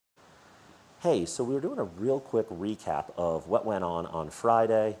Hey, so we were doing a real quick recap of what went on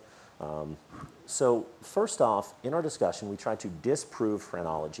Friday. So first off, in our discussion, we tried to disprove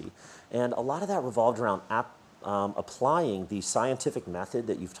phrenology. And a lot of that revolved around applying the scientific method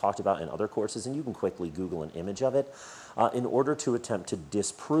that you've talked about in other courses, and you can quickly Google an image of it, in order to attempt to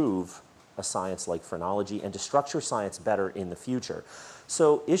disprove a science like phrenology and to structure science better in the future.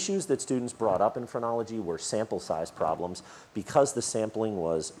 So issues that students brought up in phrenology were sample size problems because the sampling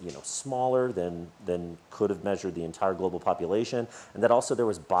was smaller than could have measured the entire global population, and that also there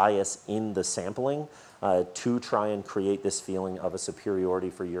was bias in the sampling to try and create this feeling of a superiority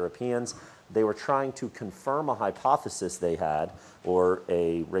for Europeans. They were trying to confirm a hypothesis they had or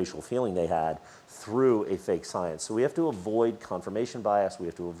a racial feeling they had through a fake science. So we have to avoid confirmation bias, we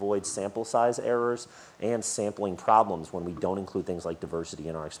have to avoid sample size errors and sampling problems when we don't include things like diversity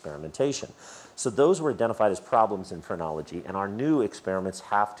in our experimentation. So those were identified as problems in phrenology, and our new experiments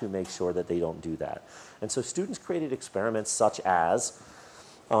have to make sure that they don't do that. And so students created experiments such as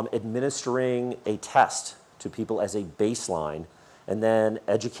administering a test to people as a baseline and then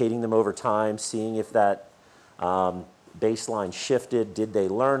educating them over time, seeing if that baseline shifted, did they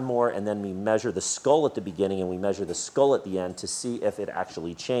learn more, and then we measure the skull at the beginning and we measure the skull at the end to see if it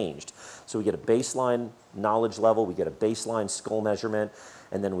actually changed. So we get a baseline knowledge level, we get a baseline skull measurement,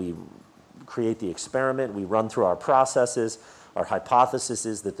 and then we create the experiment, we run through our processes. Our hypothesis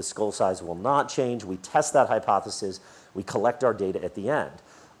is that the skull size will not change. We test that hypothesis, we collect our data at the end.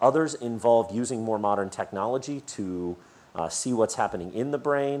 Others involved using more modern technology to see what's happening in the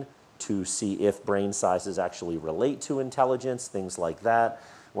brain, to see if brain sizes actually relate to intelligence, things like that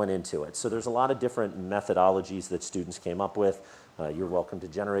went into it. So there's a lot of different methodologies that students came up with. You're welcome to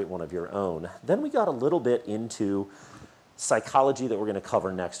generate one of your own. Then we got a little bit into psychology that we're going to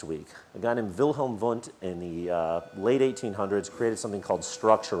cover next week. A guy named Wilhelm Wundt in the late 1800s created something called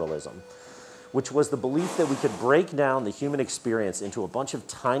structuralism, which was the belief that we could break down the human experience into a bunch of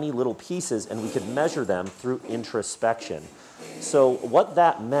tiny little pieces and we could measure them through introspection. So what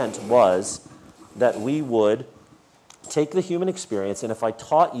that meant was that we would take the human experience, and if I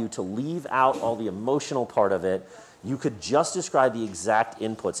taught you to leave out all the emotional part of it, you could just describe the exact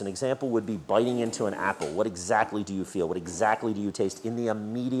inputs. An example would be biting into an apple. What exactly do you feel? What exactly do you taste in the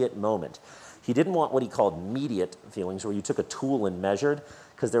immediate moment? He didn't want what he called mediate feelings, where you took a tool and measured,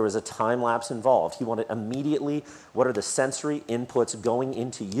 because there was a time lapse involved. He wanted immediately, what are the sensory inputs going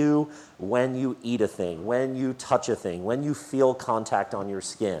into you when you eat a thing, when you touch a thing, when you feel contact on your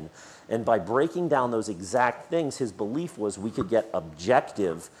skin. And by breaking down those exact things, his belief was we could get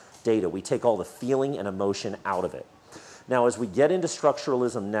objective data. We take all the feeling and emotion out of it. Now, as we get into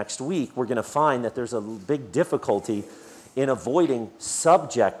structuralism next week, we're going to find that there's a big difficulty in avoiding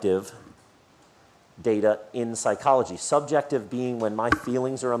subjective data in psychology. Subjective being when my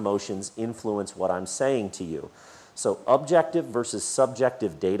feelings or emotions influence what I'm saying to you. So objective versus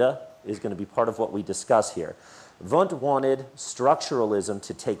subjective data is going to be part of what we discuss here. Wundt wanted structuralism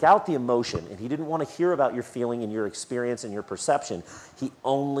to take out the emotion, and he didn't want to hear about your feeling and your experience and your perception. He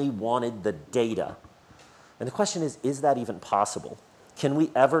only wanted the data. And the question is that even possible? Can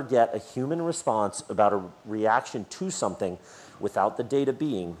we ever get a human response about a reaction to something without the data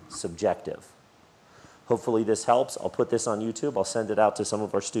being subjective? Hopefully this helps. I'll put this on YouTube. I'll send it out to some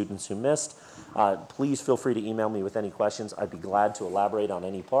of our students who missed. Please feel free to email me with any questions. I'd be glad to elaborate on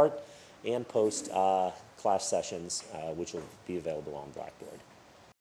any part and post class sessions, which will be available on Blackboard.